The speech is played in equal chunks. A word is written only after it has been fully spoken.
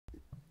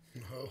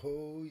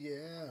Oh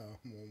yeah.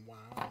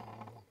 Wow.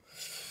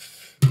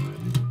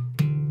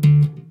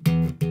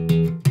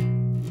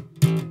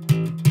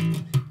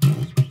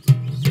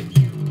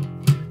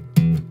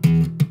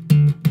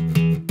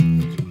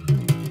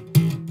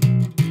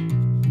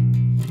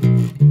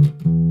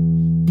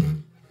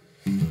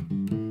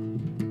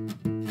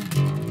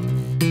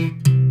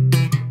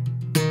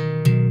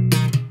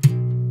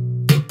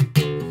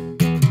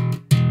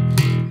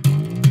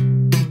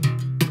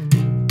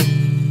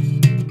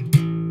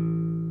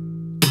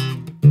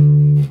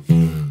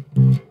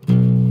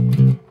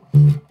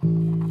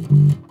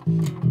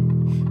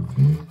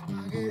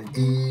 Pocket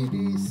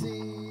EDC.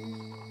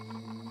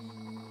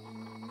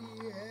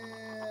 Yeah.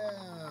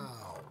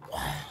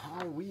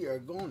 Wow. We are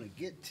going to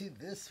get to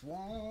this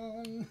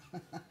one.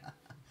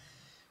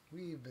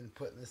 We've been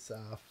putting this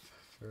off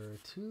for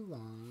too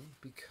long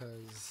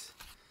because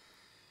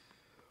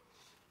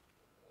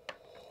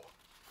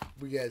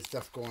we got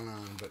stuff going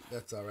on, but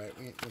that's all right.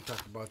 We ain't gonna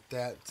talk about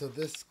that. So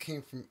this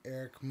came from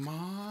Eric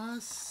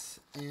Moss,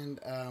 and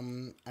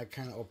I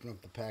kind of opened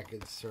up the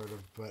package, sort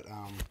of, but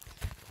I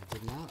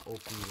did not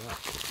open it up.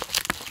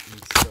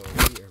 And so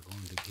we are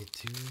going to get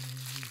to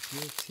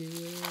it,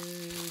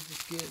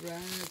 just get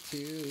right to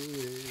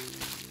it.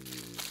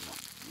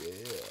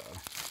 Yeah.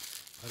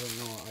 I don't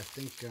know. I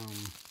think let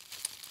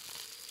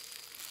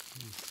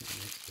me see,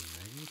 next to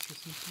magnets or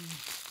something.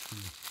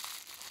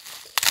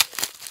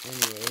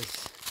 Anyways,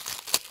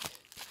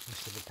 I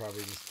should have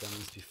probably just done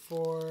this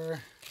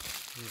before.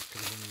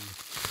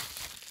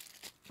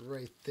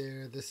 Right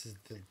there. This is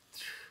the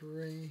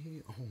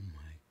tray. Oh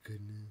my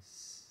goodness.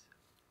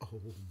 Oh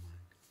my.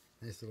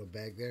 Nice little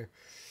bag there.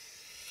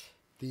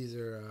 These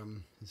are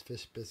his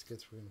fish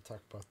biscuits. We're going to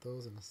talk about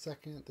those in a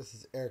second. This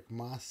is Eric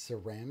Moss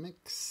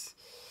Ceramics.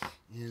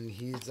 And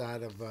he's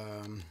out of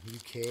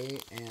UK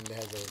and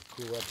has a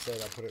cool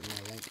website. I'll put it in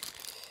my link.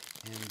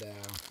 And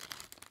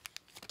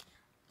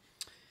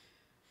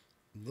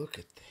look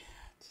at that.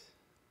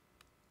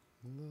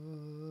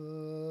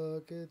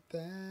 Look at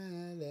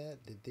that.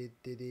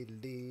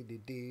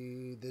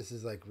 This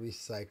is like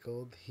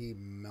recycled. He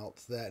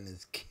melts that in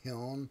his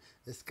kiln.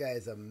 This guy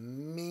is a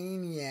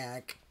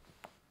maniac.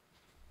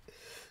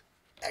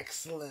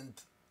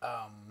 Excellent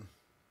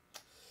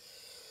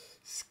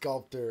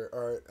sculptor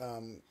art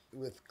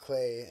with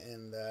clay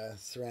and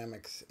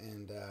ceramics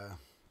and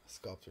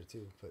sculptor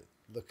too. But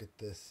look at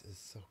this. It's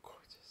so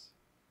gorgeous.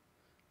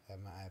 I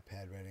have my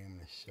iPad ready. I'm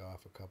going to show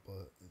off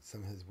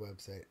some of his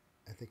website.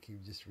 I think he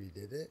just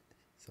redid it,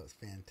 so it's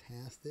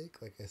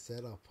fantastic. Like I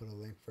said, I'll put a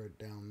link for it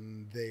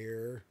down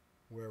there,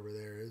 wherever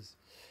there is.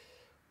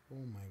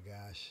 Oh my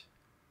gosh.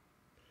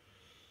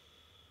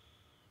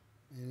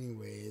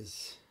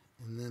 Anyways,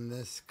 and then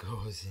this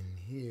goes in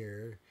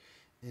here,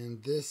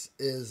 and this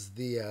is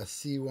the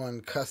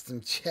C1 custom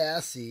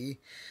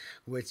chassis,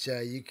 which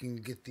you can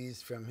get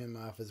these from him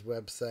off his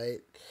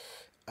website.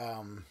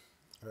 I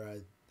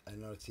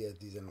noticed he has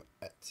these on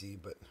Etsy,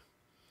 but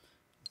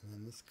and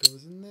then this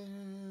goes in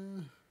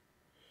there,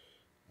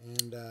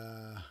 and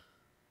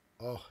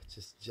oh, it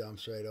just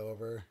jumps right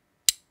over.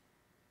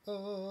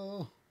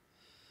 Oh,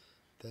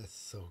 that's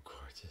so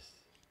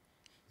gorgeous.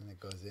 And it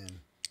goes in.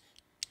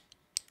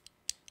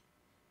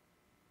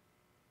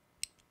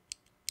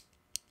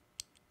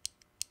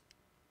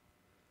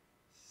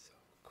 So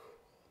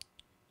cool.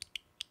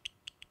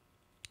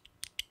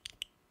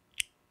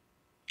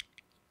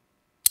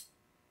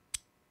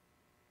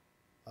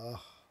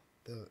 Oh,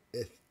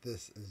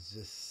 this is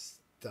just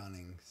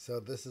stunning. So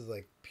this is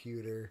like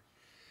pewter,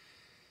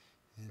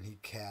 and he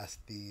casts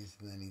these,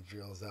 and then he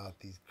drills out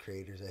these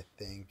craters, I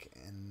think,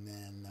 and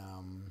then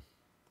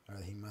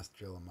or he must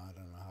drill them out. I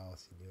don't know how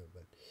else he do it,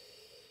 but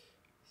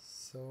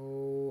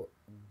so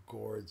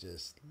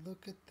gorgeous.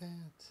 Look at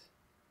that.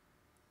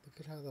 Look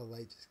at how the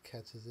light just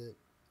catches it.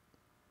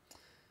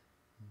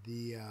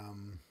 The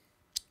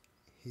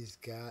he's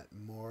got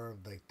more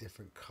of like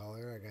different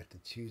color. I got to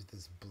choose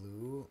this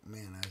blue.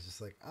 Man, I was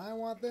just like, I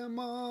want them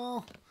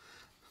all.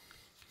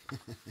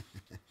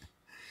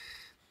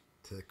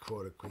 To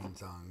quote a Queen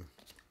song,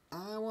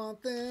 I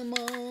want them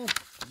all.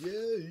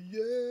 Yeah,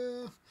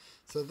 yeah.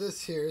 So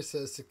this here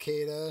says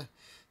Cicada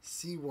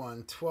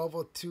C1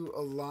 1202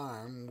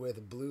 alarm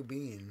with blue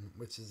bean,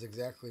 which is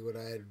exactly what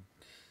I had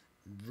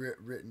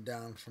written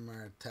down from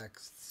our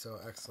text. So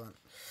excellent.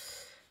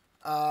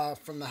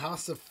 From the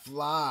House of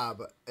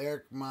Flob,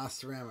 Eric Moss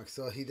Ceramics.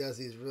 So he does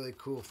these really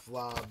cool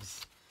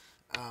flobs.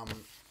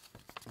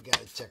 You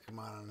gotta check him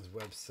out on his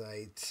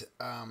website.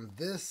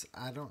 This,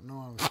 I don't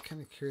know. I was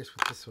kind of curious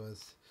what this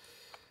was.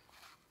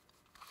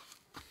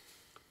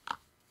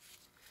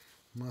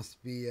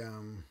 Must be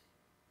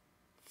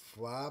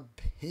flob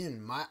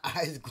pin. My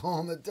eyes glow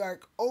in the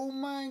dark. Oh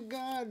my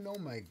god. Oh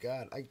my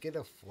god. I get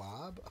a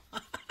flob. Oh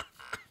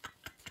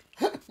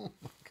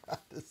my god.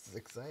 This is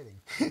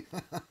exciting. That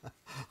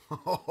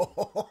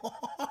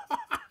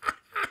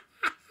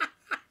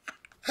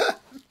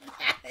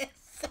is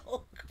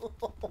so cool.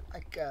 Oh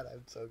my god.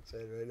 I'm so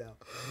excited right now.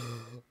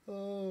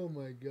 Oh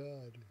my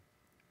god.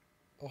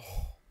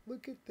 Oh,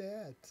 look at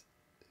that.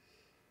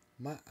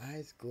 My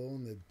eyes glow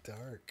in the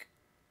dark,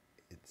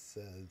 it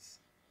says.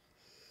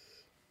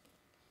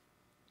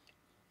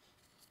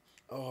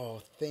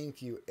 Oh,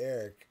 thank you,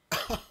 Eric.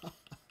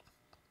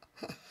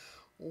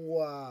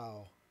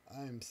 Wow.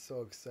 I'm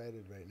so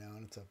excited right now,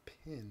 and it's a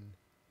pin.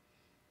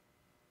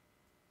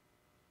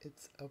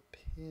 It's a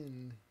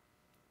pin.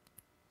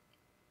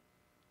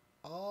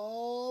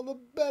 All the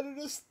better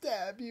to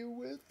stab you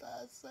with,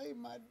 I say,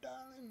 my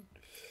darling.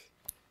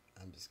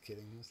 I'm just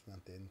kidding. That's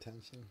not the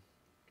intention.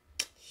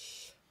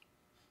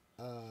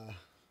 I'm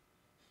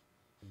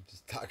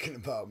just talking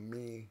about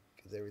me,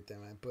 because every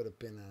time I put a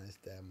pin on, I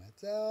stab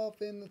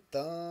myself in the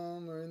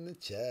thumb or in the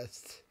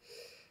chest.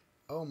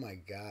 Oh my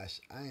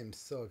gosh, I am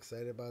so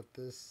excited about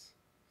this.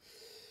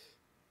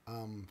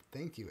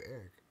 Thank you,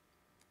 Eric.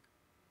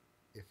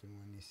 If and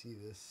when you see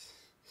this,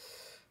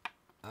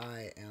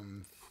 I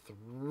am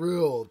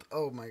thrilled.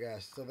 Oh my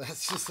gosh, so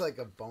that's just like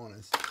a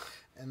bonus.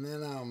 And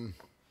then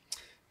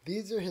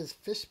these are his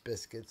fish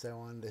biscuits I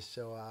wanted to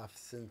show off,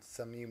 since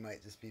some of you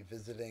might just be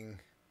visiting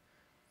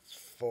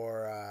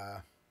for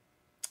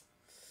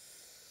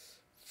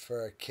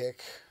a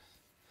kick,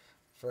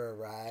 for a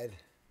ride.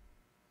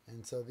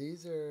 And so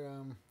these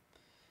are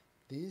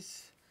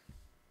these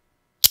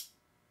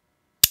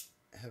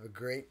have a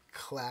great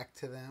clack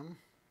to them,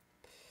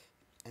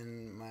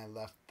 and my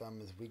left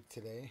thumb is weak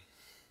today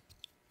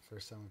for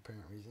some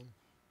apparent reason.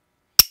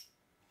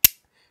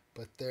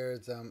 But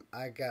there's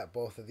I got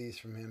both of these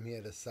from him. He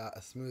had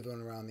a smooth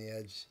one around the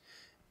edge,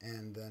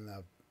 and then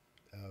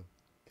a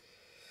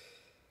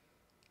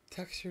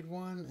textured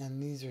one,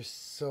 and these are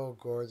so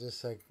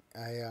gorgeous.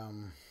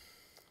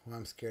 Well,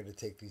 I'm scared to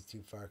take these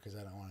too far because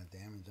I don't want to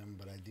damage them,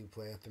 but I do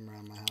play with them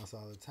around my house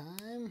all the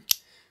time.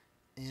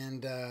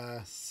 And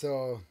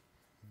so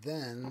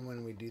then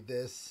when we do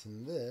this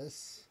and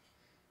this,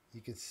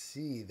 you can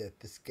see that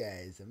this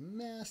guy is a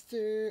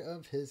master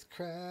of his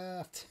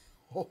craft.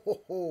 Ho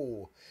ho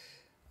ho!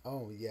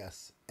 Oh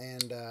yes,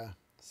 and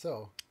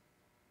so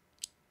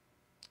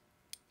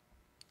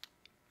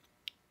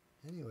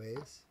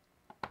anyways,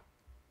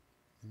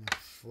 and a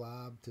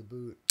flob to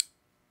boot.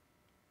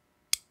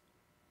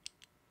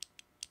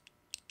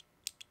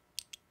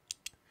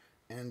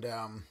 And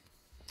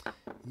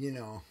you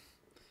know,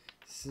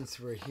 since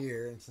we're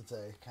here, and since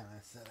I kind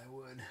of said I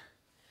would,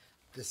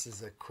 this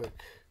is a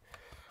quick.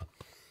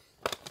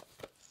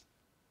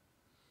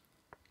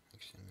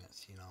 Actually, I'm not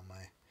seeing all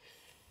my.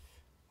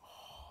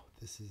 Oh,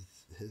 this is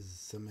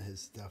some of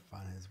his stuff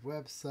on his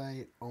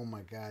website. Oh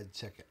my God,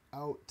 check it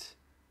out.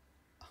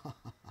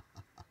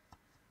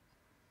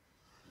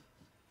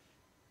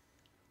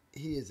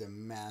 He is a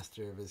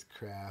master of his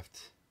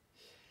craft,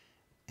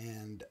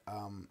 and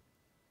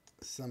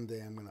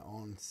someday I'm going to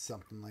own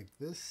something like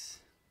this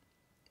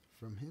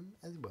from him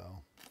as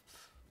well.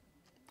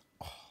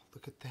 Oh,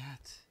 look at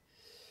that.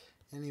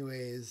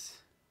 Anyways,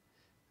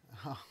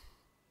 I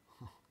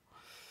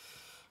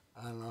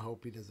don't know, I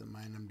hope he doesn't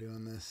mind I'm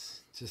doing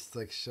this. Just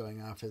like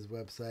showing off his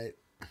website.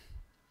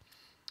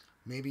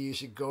 Maybe you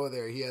should go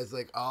there. He has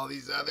like all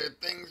these other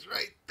things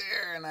right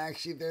there, and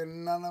actually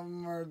none of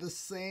them are the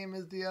same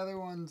as the other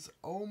ones.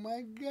 Oh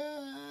my gosh.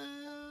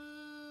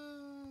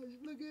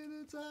 Look at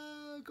it.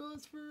 It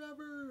goes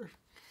forever.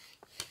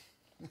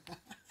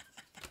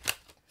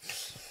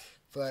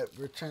 But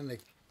we're trying to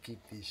keep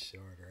these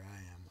shorter. I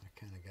am. I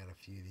kind of got a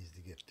few of these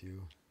to get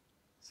through,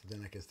 so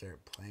then I can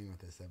start playing with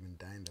this. I've been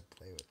dying to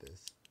play with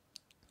this.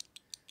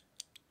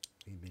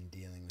 We've been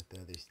dealing with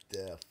other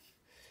stuff.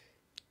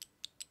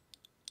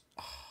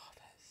 Oh,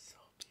 that is so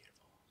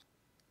beautiful.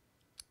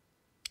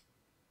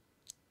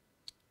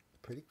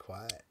 Pretty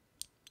quiet.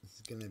 This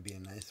is going to be a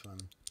nice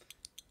one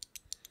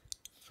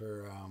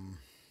for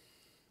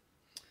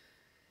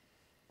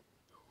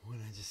when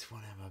I just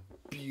want to have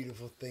a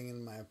beautiful thing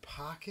in my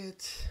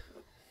pocket.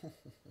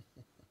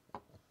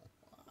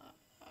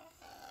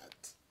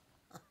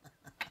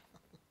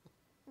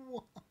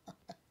 What?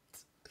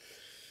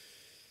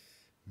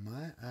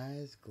 My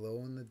eyes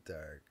glow in the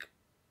dark.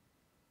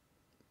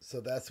 So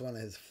that's one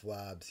of his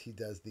flobs. He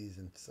does these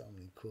in so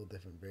many cool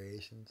different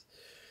variations.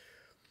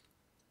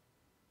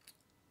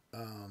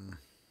 I'm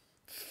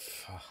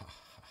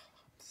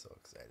so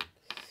excited.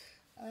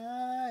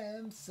 I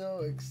am so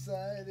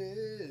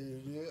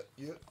excited.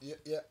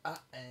 Yeah, I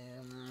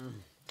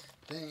am.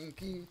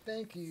 Thank you.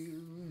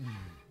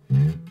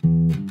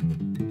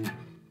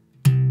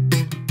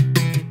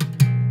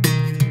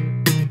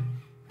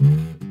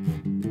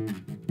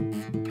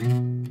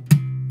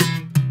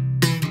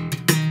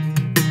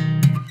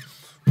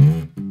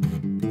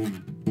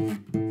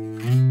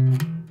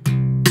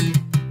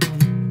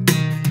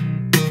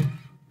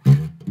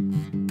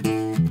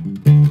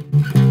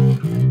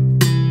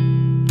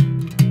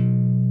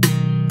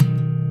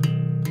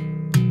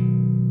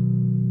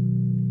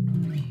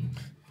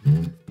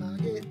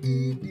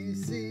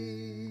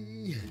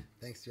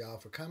 Thanks to y'all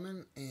for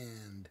coming,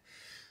 and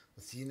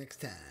we'll see you next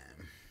time.